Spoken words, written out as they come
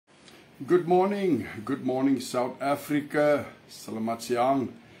Good morning South Africa. Selamat siang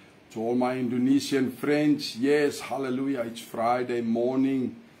to all my Indonesian friends. Yes, hallelujah, it's Friday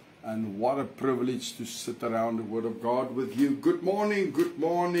morning and what a privilege to sit around the Word of God with you. Good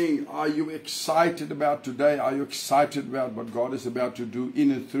morning. Are you excited about today? Are you excited about what God is about to do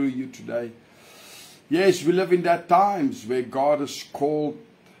in and through you today? Yes, we live in that times where God has called,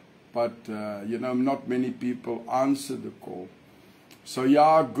 but not many people answer the call. So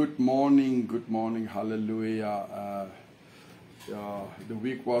yeah, good morning, hallelujah. The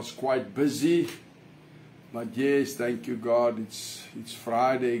week was quite busy, but yes, thank you God, it's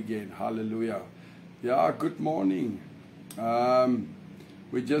Friday again, hallelujah. Yeah, good morning.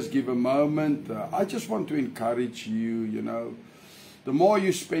 We just give a moment. I just want to encourage you, the more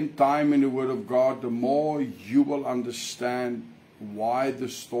you spend time in the Word of God, the more you will understand why the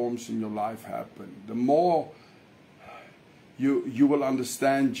storms in your life happen. The more you will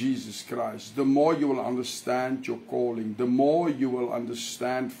understand Jesus Christ. The more you will understand your calling. The more you will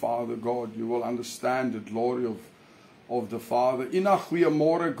understand Father God. You will understand the glory of the Father. Ina,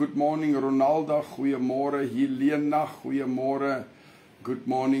 goeiemorgen. Good morning. Ronaldo, goeiemorgen. Helena, goeiemorgen. Good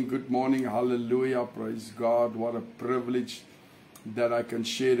morning. Hallelujah. Praise God. What a privilege that I can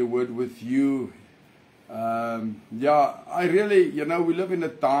share the word with you. I really, we live in a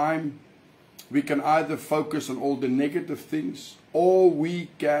time we can either focus on all the negative things, or we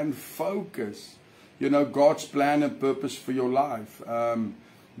can focus, God's plan and purpose for your life.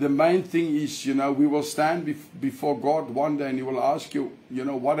 The main thing is, we will stand before God one day and He will ask you,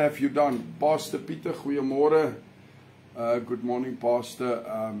 what have you done? Pastor Peter, goeiemorgen. Good morning,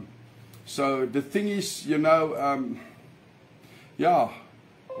 Pastor. So the thing is,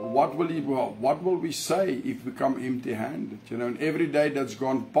 what will we say if we come empty-handed? And every day that's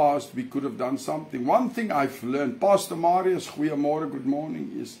gone past, we could have done something. One thing I've learned, Pastor Marius, goeiemorgen, good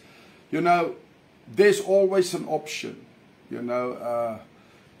morning, is, there's always an option.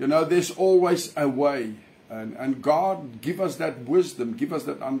 There's always a way. And God, give us that wisdom, give us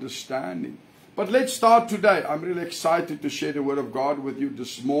that understanding. But let's start today. I'm really excited to share the Word of God with you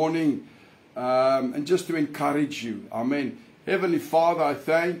this morning, and just to encourage you. Amen. Heavenly Father, I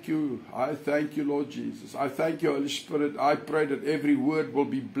thank you. I thank you, Lord Jesus. I thank you, Holy Spirit. I pray that every word will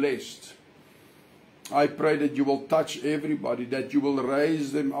be blessed. I pray that you will touch everybody, that you will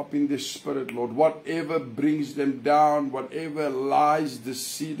raise them up in the Spirit, Lord. Whatever brings them down, whatever lies the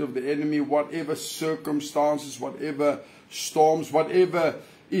seed of the enemy, whatever circumstances, whatever storms, whatever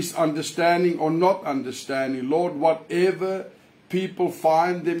is understanding or not understanding, Lord, whatever people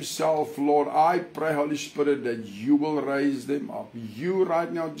find themselves, Lord, I pray, Holy Spirit, that you will raise them up. You right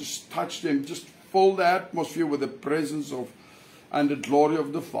now just touch them, just fill the atmosphere with the presence of and the glory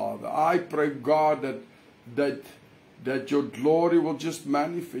of the Father. I pray, God, that your glory will just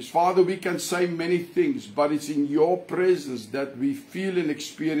manifest. Father, we can say many things, but it's in your presence that we feel and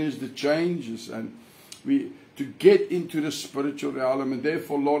experience the changes, and to get into the spiritual realm. And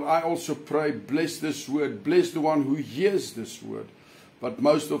therefore, Lord, I also pray, bless this word, bless the one who hears this word, but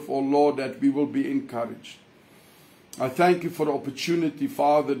most of all, Lord, that we will be encouraged. I thank you for the opportunity,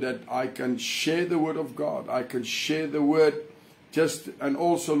 Father, that I can share the word of God. I can share the word and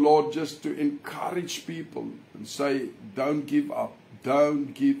also, Lord, just to encourage people and say, don't give up,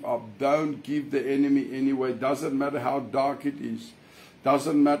 don't give up, don't give the enemy any way. Doesn't matter how dark it is.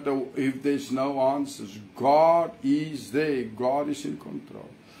 Doesn't matter if there's no answers. God is there. God is in control.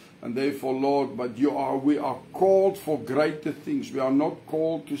 And therefore, Lord, we are called for greater things. We are not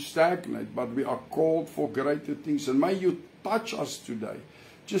called to stagnate, but we are called for greater things. And may you touch us today.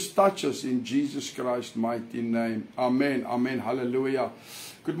 Just touch us in Jesus Christ's mighty name. Amen. Amen. Hallelujah.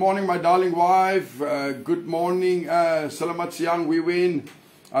 Good morning, my darling wife. Good morning. Selamat siang, we win.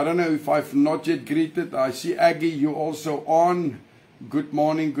 I don't know if I've not yet greeted. I see Aggie, you also on. Good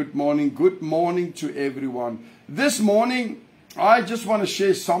morning to everyone. This morning, I just want to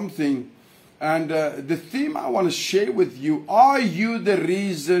share something. And the theme I want to share with you, are you the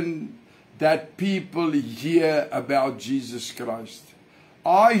reason that people hear about Jesus Christ?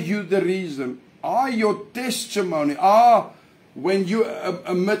 Are you the reason? Are your testimony? When you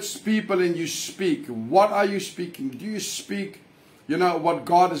amidst people and you speak, what are you speaking? Do you speak, what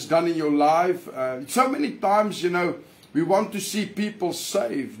God has done in your life? So many times, we want to see people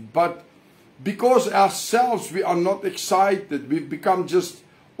saved, but because ourselves we are not excited, we've become just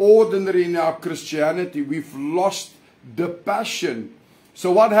ordinary in our Christianity, we've lost the passion.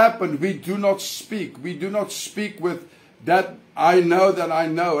 So what happened? We do not speak. We do not speak with that I know that I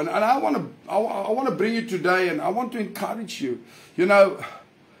know. And I want to bring you today, and I want to encourage you.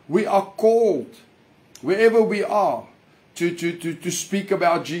 We are called wherever we are to speak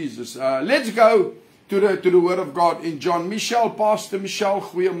about Jesus. Let's go to the Word of God in John. Pastor Michelle,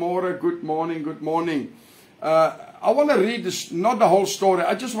 goeiemorgen, good morning, good morning. I want to read this, not the whole story.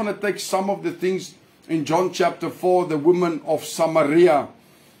 I just want to take some of the things in John chapter 4, the woman of Samaria.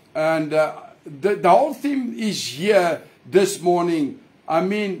 And the whole theme is here this morning. I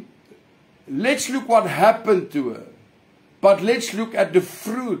mean, let's look what happened to her. But let's look at the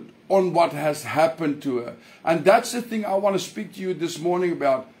fruit on what has happened to her. And that's the thing I want to speak to you this morning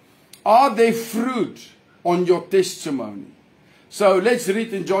about. Are there fruit on your testimony? So let's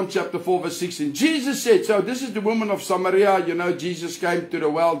read in John chapter 4 verse 16. Jesus said, so this is the woman of Samaria. You know, Jesus came to the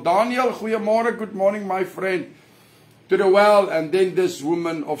well. Daniel, goeiemorgen, good morning, my friend. To the well, and then this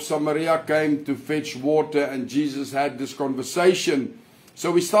woman of Samaria came to fetch water, and Jesus had this conversation.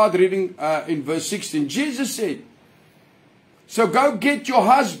 So we start reading in verse 16. Jesus said, so go get your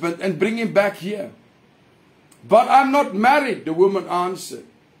husband and bring him back here. But I'm not married, the woman answered.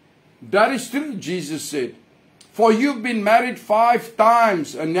 That is true, Jesus said. For you've been married 5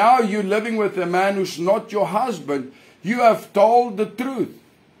 times, and now you're living with a man who's not your husband. You have told the truth.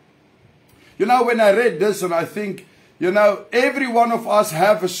 You know, when I read this and I think, you know, every one of us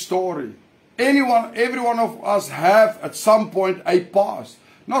have a story. Every one of us have at some point a past.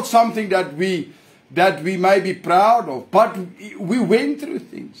 Not something that we may be proud of, but we went through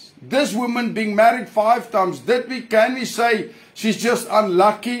things. This woman being married 5 times, can we say she's just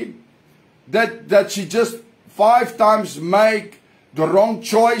unlucky? That she just 5 times make the wrong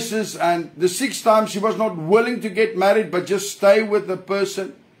choices, and the 6th time she was not willing to get married but just stay with the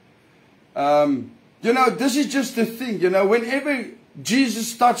person. You know, this is just the thing. You know, whenever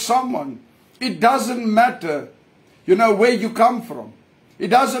Jesus touched someone, it doesn't matter, you know, where you come from. It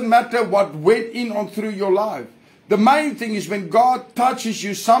doesn't matter what went in on through your life. The main thing is when God touches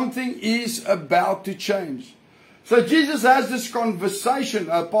you, something is about to change. So Jesus has this conversation.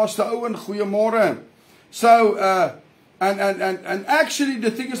 Pastor Owen, goeiemorgen. So, and actually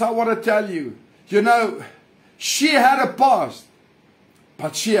the thing is I want to tell you, you know, she had a past,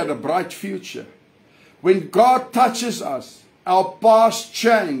 but she had a bright future. When God touches us, our past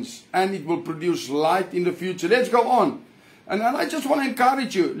changes and it will produce light in the future. Let's go on. And I just want to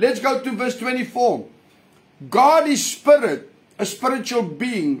encourage you. Let's go to verse 24. God is spirit, a spiritual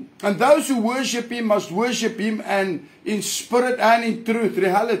being, and those who worship him must worship him and in spirit and in truth,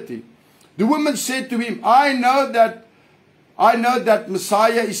 reality. The woman said to him, I know that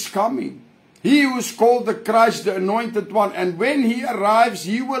Messiah is coming. He who is called the Christ, the anointed one. And when he arrives,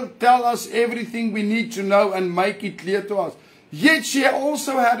 he will tell us everything we need to know and make it clear to us. Yet she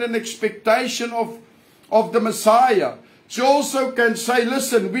also had an expectation of the Messiah. She also can say,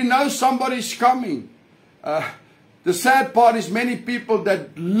 listen, we know somebody's coming. The sad part is many people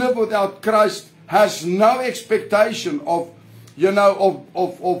that live without Christ has no expectation of, you know,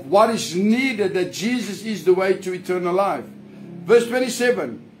 of what is needed, that Jesus is the way to eternal life. Verse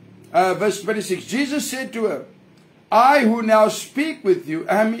 27, verse 26, Jesus said to her, I who now speak with you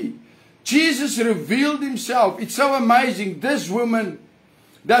am he. Jesus revealed himself. It's so amazing. This woman,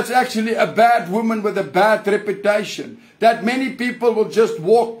 that's actually a bad woman with a bad reputation, that many people will just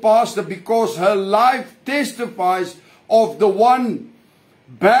walk past her because her life testifies of the one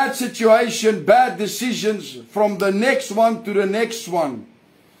bad situation, bad decisions from the next one to the next one.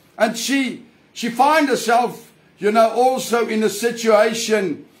 And she finds herself, you know, also in a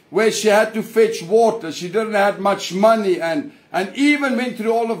situation where she had to fetch water. She didn't have much money and even went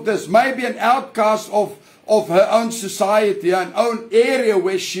through all of this. Maybe an outcast of her own society, her own area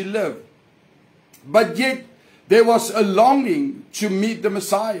where she lived. But yet there was a longing to meet the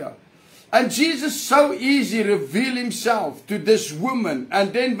Messiah. And Jesus so easily revealed himself to this woman.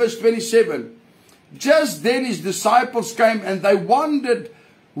 And then verse 27. Just then his disciples came and they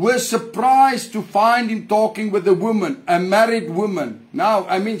were surprised to find him talking with a woman, a married woman. Now,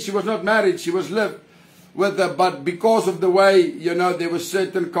 I mean, she was not married, she was lived with her, but because of the way, you know, there were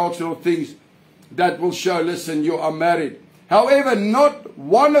certain cultural things that will show, listen, you are married. However, not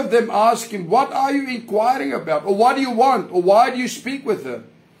one of them asked him, what are you inquiring about? Or what do you want? Or why do you speak with her?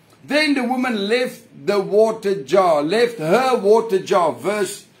 Then the woman left her water jar,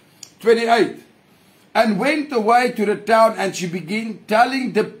 verse 28, and went away to the town, and she began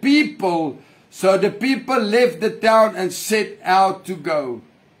telling the people. So the people left the town and set out to go.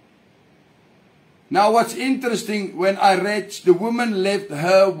 Now what's interesting, when I read, the woman left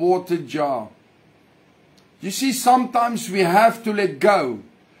her water jar. You see, sometimes we have to let go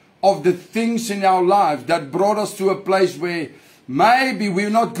of the things in our lives that brought us to a place where maybe we're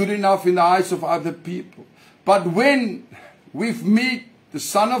not good enough in the eyes of other people. But when we meet the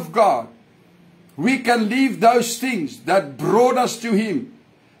Son of God, we can leave those things that brought us to Him,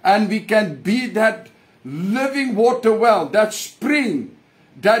 and we can be that living water well, that spring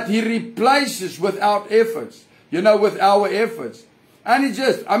that He replaces without efforts, with our efforts. And it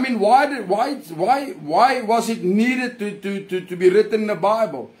just, I mean, why was it needed to be written in the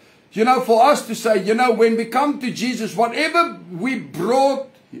Bible? For us to say, when we come to Jesus, whatever we brought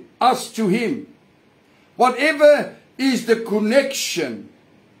us to Him, whatever is the connection,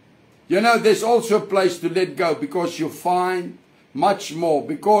 there's also a place to let go, because you'll find much more.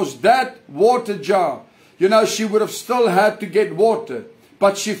 Because that water jar, she would have still had to get water,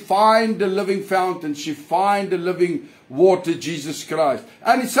 but she find the living fountain. She find the living water, Jesus Christ.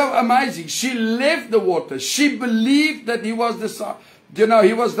 And it's so amazing. She left the water. She believed that He was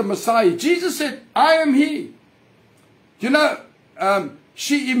He was the Messiah. Jesus said, I am He.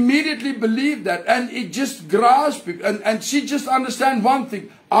 She immediately believed that, and it just grasped it. And she just understand one thing.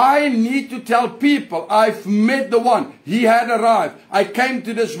 I need to tell people I've met the one. He had arrived. I came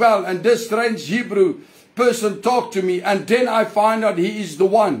to this well, and this strange Hebrew person talked to me, and then I find out He is the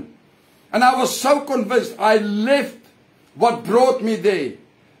one. And I was so convinced. I left what brought me there,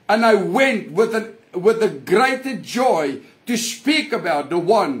 and I went with a greater joy to speak about the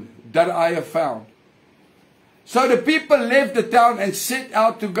one that I have found. So the people left the town and set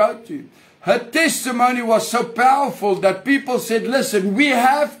out to go to Him. Her testimony was so powerful that people said, listen, we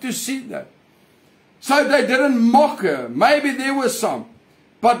have to see that. So they didn't mock her. Maybe there were some.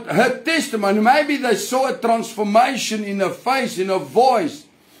 But her testimony, maybe they saw a transformation in her face, in her voice.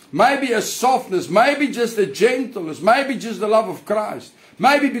 Maybe a softness, maybe just a gentleness, maybe just the love of Christ.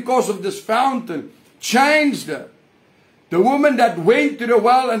 Maybe because of this fountain changed her. The woman that went to the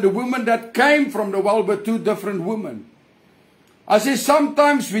well and the woman that came from the well were two different women. I say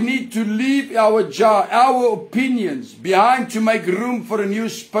sometimes we need to leave our jar, our opinions behind to make room for a new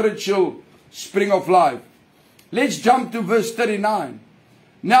spiritual spring of life. Let's jump to verse 39.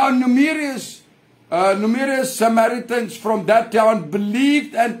 Now numerous Samaritans from that town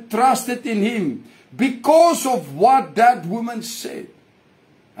believed and trusted in Him because of what that woman said.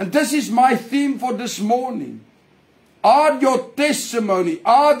 And this is my theme for this morning. Are your testimony,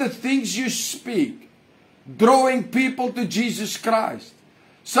 are the things you speak, drawing people to Jesus Christ?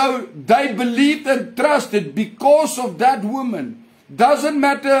 So they believed and trusted because of that woman. Doesn't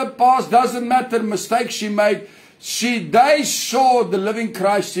matter her past, doesn't matter the mistakes she made. They saw the living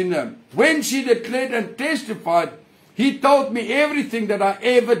Christ in them. When she declared and testified, He told me everything that I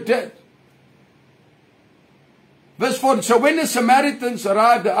ever did. Verse 40. So when the Samaritans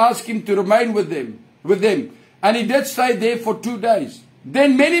arrived, they asked Him to remain with them. And He did stay there for 2 days.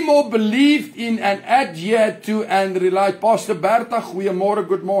 Then many more believed in and adhered to and relied. Pastor Bertha, goeiemorgen,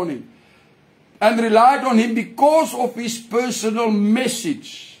 good morning. And relied on Him because of His personal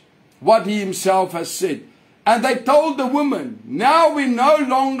message, what He Himself has said. And they told the woman, now we no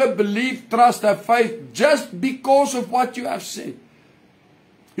longer believe, trust, have faith, just because of what you have said.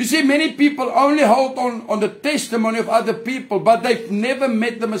 You see, many people only hold on the testimony of other people, but they've never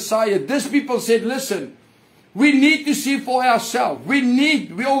met the Messiah. These people said, listen, we need to see for ourselves.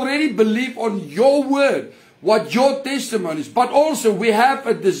 We already believe on your word, what your testimony is, but also we have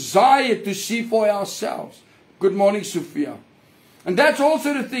a desire to see for ourselves. Good morning, Sophia. And that's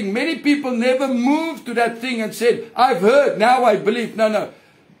also the thing. Many people never moved to that thing and said, I've heard, now I believe. No.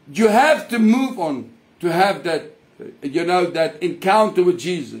 You have to move on to have that, that encounter with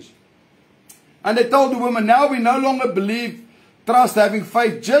Jesus. And they told the woman, now we no longer believe, trust, having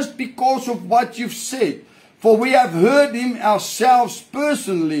faith, just because of what you've said. For we have heard Him ourselves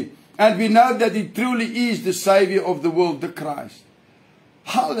personally, and we know that He truly is the Savior of the world, the Christ.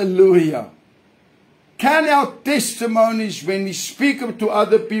 Hallelujah. Can our testimonies, when we speak to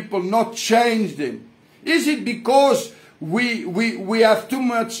other people, not change them? Is it because we have too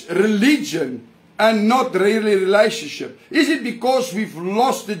much religion and not really relationship? Is it because we've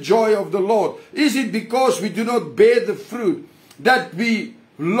lost the joy of the Lord? Is it because we do not bear the fruit that we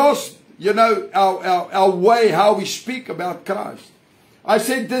lost, our way, how we speak about Christ? I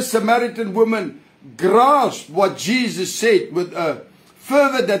said this Samaritan woman grasped what Jesus said with a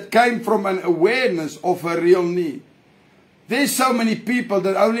fervor that came from an awareness of her real need. There's so many people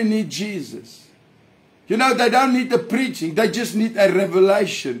that only need Jesus. They don't need the preaching. They just need a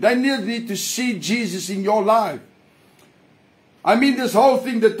revelation. They need to see Jesus in your life. I mean, this whole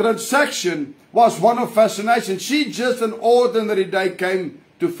thing, the transaction was one of fascination. She just an ordinary day came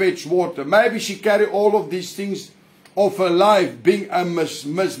to fetch water. Maybe she carried all of these things of her life being a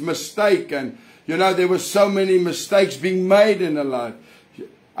mistake. And, there were so many mistakes being made in her life.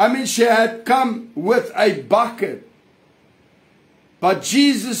 I mean, she had come with a bucket. But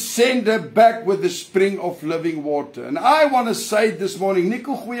Jesus sent her back with the spring of living water. And I want to say this morning,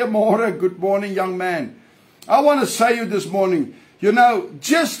 Nico, goeiemorgen, good morning, young man. I want to say you this morning, you know,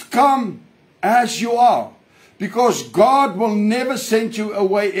 just come as you are. Because God will never send you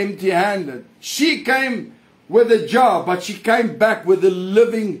away empty-handed. She came with a jar, but she came back with a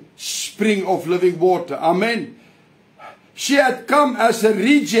living spring of living water. Amen. She had come as a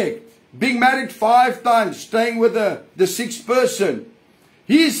reject, being married 5 times, staying with the 6th person.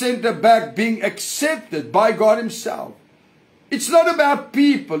 He sent her back being accepted by God himself. It's not about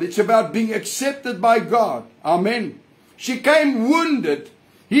people. It's about being accepted by God. Amen. She came wounded.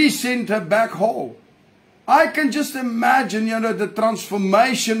 He sent her back whole. I can just imagine, you know, the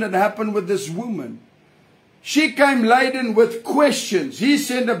transformation that happened with this woman. She came laden with questions. He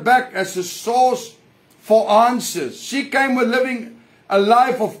sent her back as a source for answers. She came with living a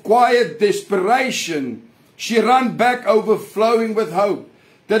life of quiet desperation. She ran back overflowing with hope.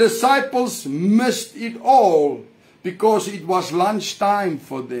 The disciples missed it all because it was lunchtime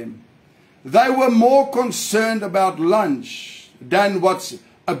for them. They were more concerned about lunch than what's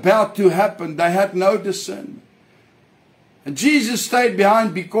about to happen. They had no discernment. And Jesus stayed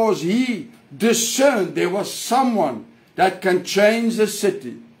behind because he discerned there was someone that can change the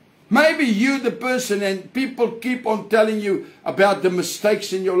city. Maybe you, the person, and people keep on telling you about the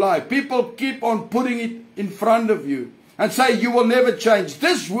mistakes in your life. People keep on putting it in front of you and say you will never change.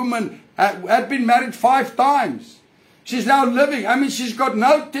 This woman had been married 5 times. She's now living. I mean, she's got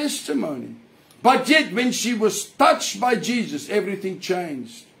no testimony. But yet, when she was touched by Jesus, everything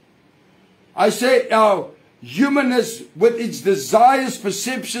changed. I say our humanness, with its desires,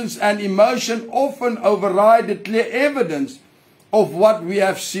 perceptions, and emotion, often override the clear evidence of what we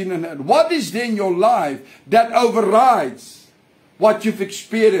have seen and heard. What is there in your life that overrides what you've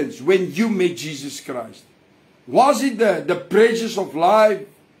experienced when you met Jesus Christ? Was it the pressures of life?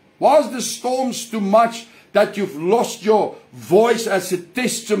 Was the storms too much that you've lost your voice as a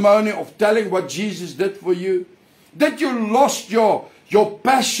testimony of telling what Jesus did for you? That you lost your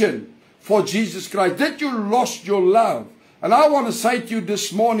passion for Jesus Christ? That you lost your love? And I want to say to you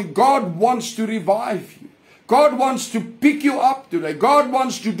this morning, God wants to revive you. God wants to pick you up today. God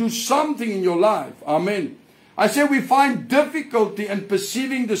wants to do something in your life. Amen. I say we find difficulty in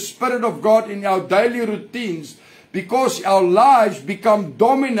perceiving the Spirit of God in our daily routines because our lives become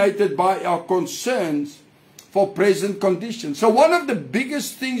dominated by our concerns for present conditions. So one of the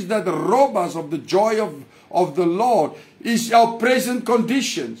biggest things that rob us of the joy of the Lord is our present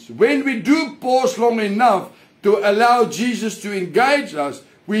conditions. When we do pause long enough to allow Jesus to engage us,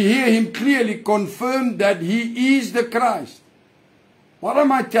 we hear him clearly confirm that he is the Christ. What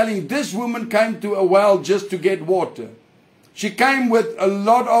am I telling? This woman came to a well just to get water. She came with a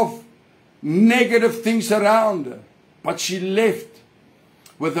lot of negative things around her. But she left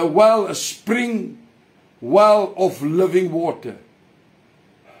with a well, a spring well of living water.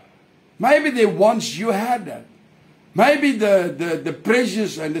 Maybe there once you had that. Maybe the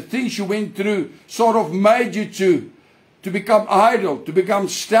pressures and the things you went through sort of made you to become idle, to become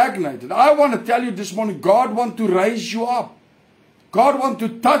stagnated. I want to tell you this morning, God wants to raise you up. God wants to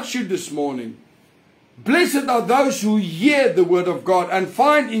touch you this morning. Blessed are those who hear the word of God and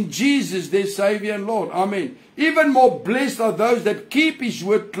find in Jesus their Savior and Lord. Amen. Even more blessed are those that keep his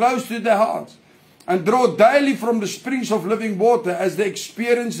word close to their hearts and draw daily from the springs of living water as they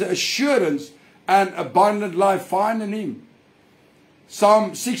experience the assurance and abundant life found in him.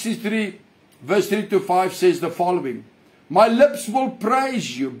 Psalm 63 verse 3 to 5 says the following: My lips will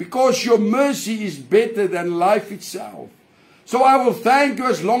praise you because your mercy is better than life itself. So I will thank you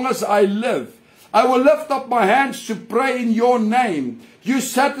as long as I live. I will lift up my hands to pray in your name. You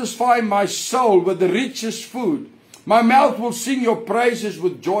satisfy my soul with the richest food. My mouth will sing your praises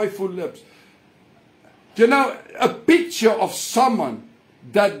with joyful lips. You know, a picture of someone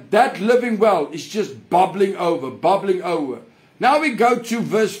that living well is just bubbling over, bubbling over. Now we go to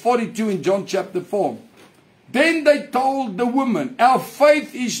verse 42 in John chapter 4. Then they told the woman, our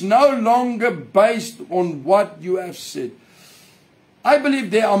faith is no longer based on what you have said. I believe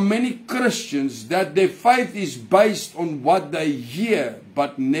there are many Christians that their faith is based on what they hear,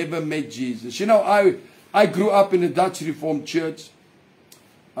 but never met Jesus. You know, I grew up in a Dutch Reformed church.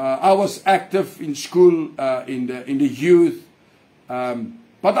 I was active in school, in the youth.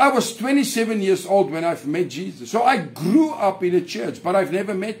 But I was 27 years old when I met Jesus. So I grew up in a church, but I've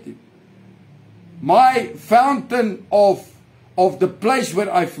never met him. My fountain of the place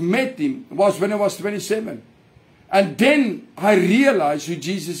where I've met him was when I was 27. And then I realized who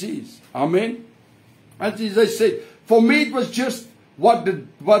Jesus is. Amen. As I said, for me it was just what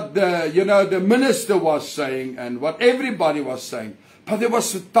the minister was saying and what everybody was saying. But there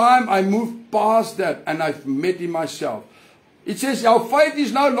was a time I moved past that and I've met Him myself. It says our faith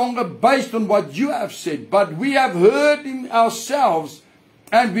is no longer based on what you have said, but we have heard Him ourselves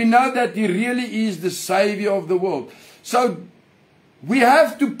and we know that He really is the Savior of the world. So we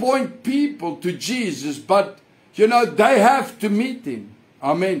have to point people to Jesus, but they have to meet Him.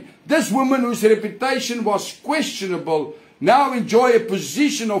 Amen. This woman whose reputation was questionable now enjoy a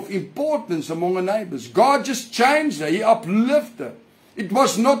position of importance among her neighbors. God just changed her. He uplifted her. It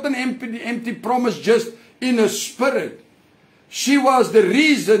was not an empty promise just in her spirit. She was the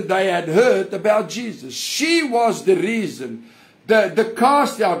reason they had heard about Jesus. She was the reason. The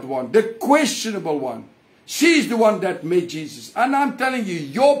cast out one, the questionable one. She's the one that met Jesus. And I'm telling you,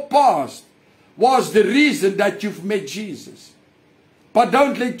 your past was the reason that you've met Jesus. But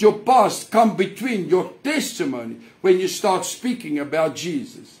don't let your past come between your testimony when you start speaking about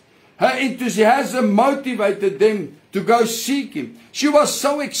Jesus. Her enthusiasm motivated them to go seek Him. She was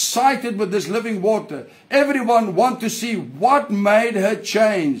so excited with this living water. Everyone wanted to see what made her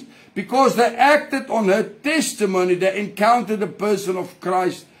change. Because they acted on her testimony, they encountered the person of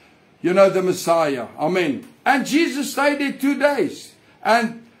Christ, the Messiah. Amen. And Jesus stayed there 2 days.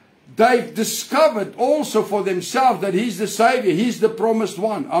 And they discovered also for themselves that He's the Savior. He's the promised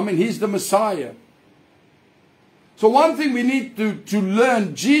one. He's the Messiah. So one thing we need to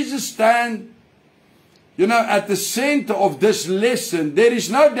learn, Jesus stands, at the center of this lesson. There is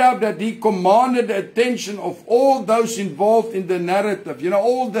no doubt that He commanded the attention of all those involved in the narrative. The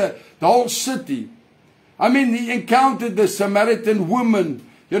whole city. He encountered the Samaritan woman,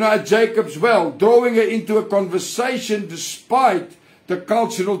 at Jacob's well, drawing her into a conversation despite the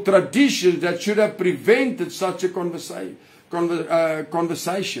cultural traditions that should have prevented such a conversation.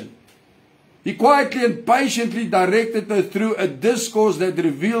 He quietly and patiently directed her through a discourse that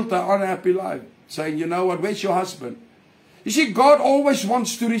revealed her unhappy life, saying, where's your husband? You see, God always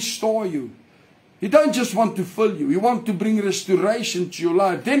wants to restore you. He don't just want to fill you. He wants to bring restoration to your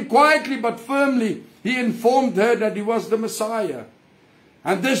life. Then quietly but firmly, He informed her that He was the Messiah.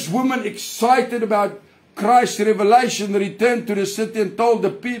 And this woman, excited about Christ's revelation, returned to the city and told the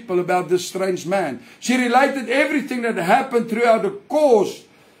people about this strange man. She related everything that happened throughout the course,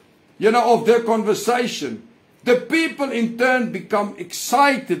 of their conversation. The people in turn become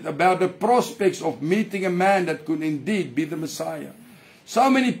excited about the prospects of meeting a man that could indeed be the Messiah. So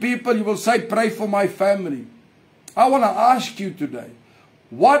many people, you will say, pray for my family. I want to ask you today,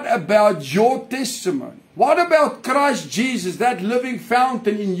 what about your testimony? What about Christ Jesus, that living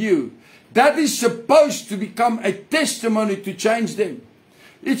fountain in you? That is supposed to become a testimony to change them.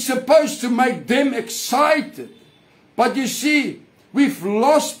 It's supposed to make them excited. But you see, we've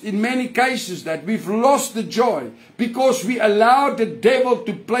lost in many cases that. We've lost the joy because we allowed the devil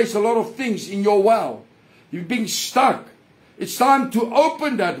to place a lot of things in your well. You've been stuck. It's time to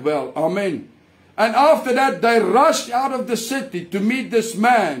open that well. Amen. And after that, they rushed out of the city to meet this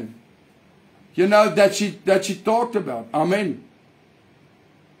man, that she talked about. Amen.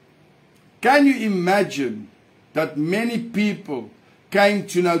 Can you imagine that many people came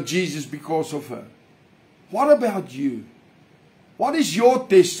to know Jesus because of her? What about you? What is your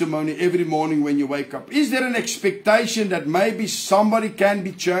testimony every morning when you wake up? Is there an expectation that maybe somebody can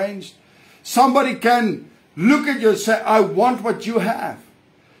be changed? Somebody can look at you and say, I want what you have.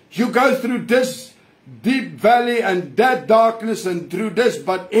 You go through this deep valley and that darkness and through this,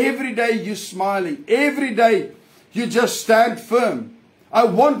 but every day you're smiling. Every day you just stand firm. I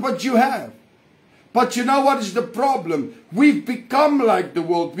want what you have. But you know what is the problem? We've become like the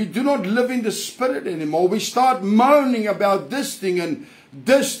world. We do not live in the Spirit anymore. We start moaning about this thing and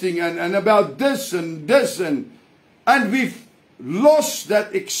about this and this. And we've lost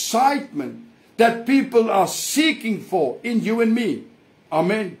that excitement that people are seeking for in you and me.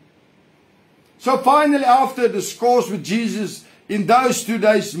 Amen. So finally, after the discourse with Jesus, in those 2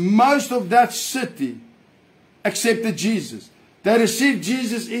 days, most of that city accepted Jesus. They received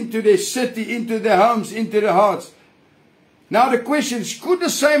Jesus into their city, into their homes, into their hearts. Now the question is, could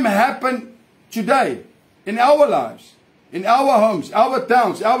the same happen today in our lives, in our homes, our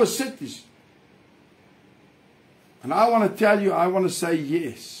towns, our cities? And I want to tell you, I want to say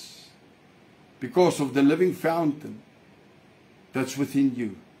yes, because of the living fountain that's within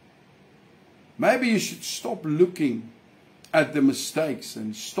you. Maybe you should stop looking at the mistakes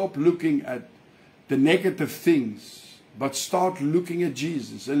and stop looking at the negative things. But start looking at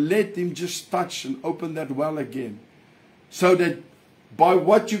Jesus and let Him just touch and open that well again. So that by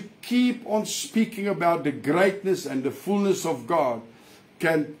what you keep on speaking about the greatness and the fullness of God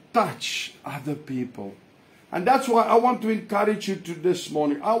can touch other people. And that's why I want to encourage you to this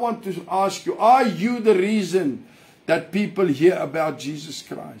morning. I want to ask you, are you the reason that people hear about Jesus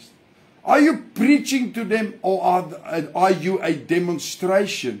Christ? Are you preaching to them, or are you a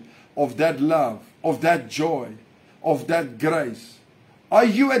demonstration of that love, of that joy, of that grace? Are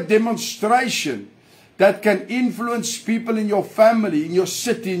you a demonstration that can influence people in your family, in your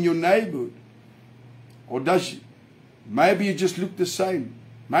city, in your neighborhood? Or maybe you just look the same.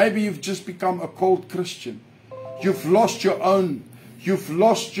 Maybe you've just become a cold Christian. You've lost your own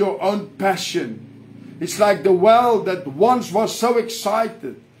passion. It's like the well that once was so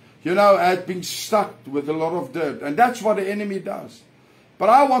excited, had been stuck with a lot of dirt. And that's what the enemy does. But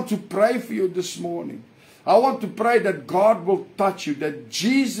I want to pray for you this morning. I want to pray that God will touch you, that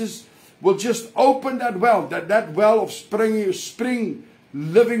Jesus will just open that well, that well of spring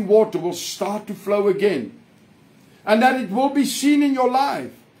living water will start to flow again. And that it will be seen in your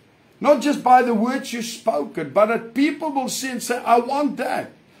life. Not just by the words you've spoken, but that people will see and say, I want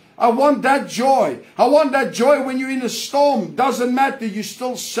that. I want that joy. I want that joy when you're in a storm. Doesn't matter, you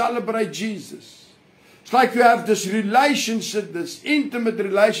still celebrate Jesus. It's like you have this relationship, this intimate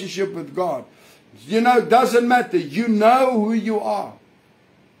relationship with God. Doesn't matter. You know who you are.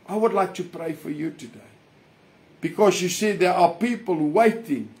 I would like to pray for you today. Because you see, there are people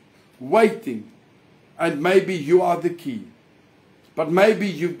waiting. And maybe you are the key. But maybe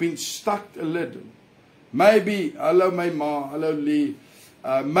you've been stuck a little. Maybe, hello Maymar, hello Lee.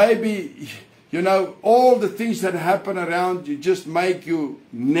 Maybe, all the things that happen around you just make you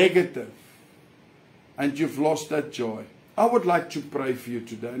negative. And you've lost that joy. I would like to pray for you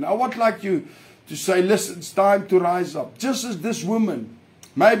today. And I would like you to say, listen, it's time to rise up. Just as this woman.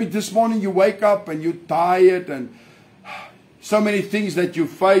 Maybe this morning you wake up and you're tired and so many things that you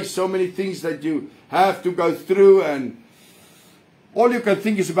face, so many things that you have to go through, and all you can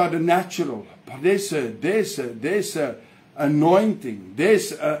think is about the natural. But there's a anointing.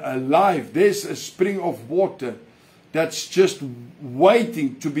 There's a life. There's a spring of water that's just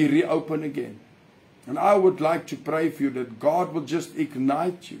waiting to be reopened again. And I would like to pray for you that God will just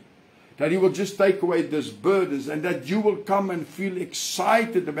ignite you. That He will just take away these burdens, and that you will come and feel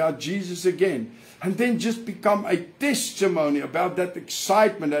excited about Jesus again. And then just become a testimony about that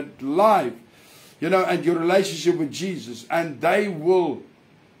excitement, that life, and your relationship with Jesus. And they will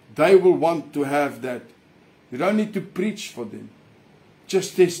want to have that. You don't need to preach for them.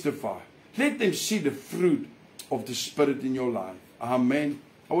 Just testify. Let them see the fruit of the Spirit in your life. Amen.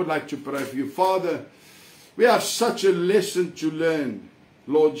 I would like to pray for you. Father, we have such a lesson to learn,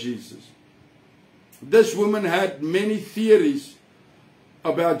 Lord Jesus. This woman had many theories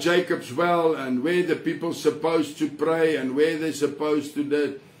about Jacob's well and where the people supposed to pray and where they're supposed to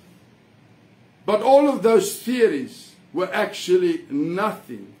do. But all of those theories were actually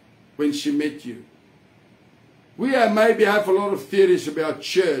nothing when she met you. We maybe have a lot of theories about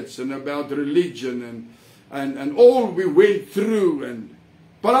church and about religion and all we went through.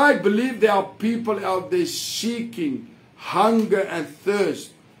 But I believe there are people out there seeking hunger and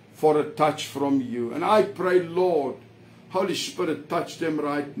thirst for a touch from you. And I pray, Lord, Holy Spirit, touch them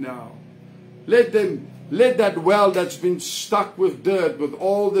right now. Let that well that's been stuck with dirt, with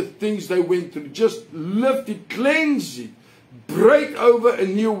all the things they went through, just lift it, cleanse it, break over a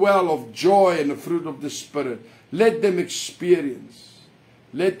new well of joy and the fruit of the Spirit. Let them experience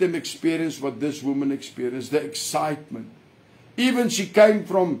what this woman experienced, the excitement. Even she came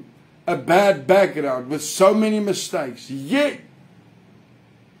from a bad background with so many mistakes, yet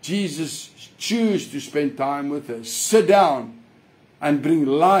Jesus chose to spend time with her, sit down and bring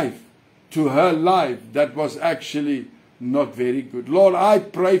life to her life that was actually not very good. Lord, I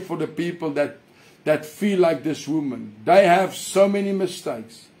pray for the people that feel like this woman. They have so many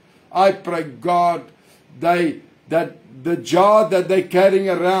mistakes. I pray, God, that the jar that they're carrying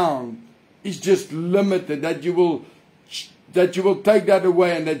around is just limited, that you will take that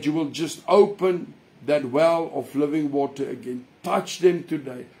away, and that you will just open that well of living water again. Touch them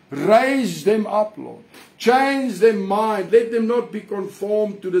today. Raise them up, Lord. Change their mind. Let them not be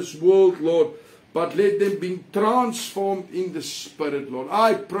conformed to this world, Lord, but let them be transformed in the Spirit, Lord.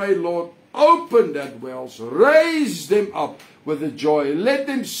 I pray, Lord, open that wells. Raise them up with the joy. Let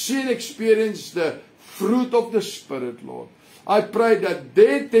them see and experience the fruit of the Spirit, Lord. I pray that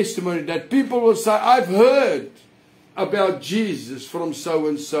their testimony, that people will say, I've heard about Jesus from so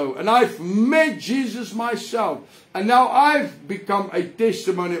and so, and I've met Jesus myself, and now I've become a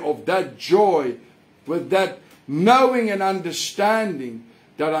testimony of that joy, with that knowing and understanding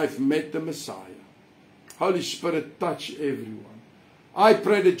that I've met the Messiah. Holy Spirit, touch everyone. I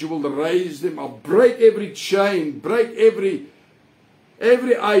pray that you will raise them up, break every chain, break every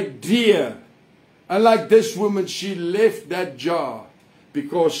idea. And like this woman, she left that jar.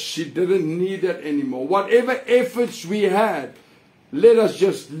 because she didn't need that anymore. Whatever efforts we had, let us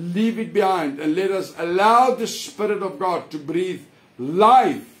just leave it behind and let us allow the Spirit of God to breathe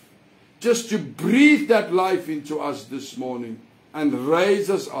life, just to breathe that life into us this morning and raise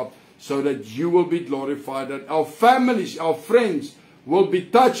us up so that you will be glorified, that our families, our friends will be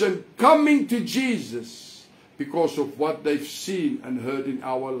touched and coming to Jesus because of what they've seen and heard in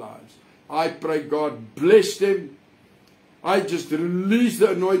our lives. I pray God bless them. I just release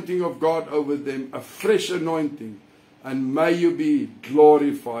the anointing of God over them, a fresh anointing. And may you be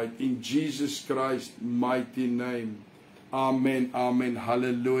glorified in Jesus Christ's mighty name. Amen, amen,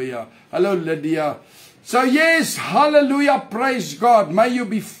 hallelujah. Hello, Lydia. So yes, hallelujah, praise God. May you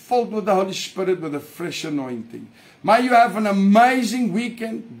be filled with the Holy Spirit with a fresh anointing. May you have an amazing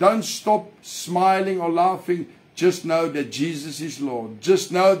weekend. Don't stop smiling or laughing. Just know that Jesus is Lord.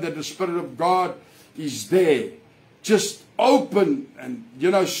 Just know that the Spirit of God is there. Just open and,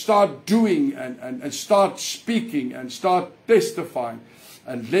 start doing and start speaking and start testifying.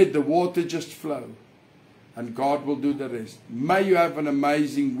 And let the water just flow. And God will do the rest. May you have an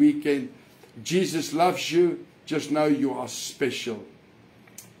amazing weekend. Jesus loves you. Just know you are special.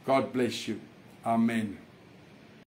 God bless you. Amen.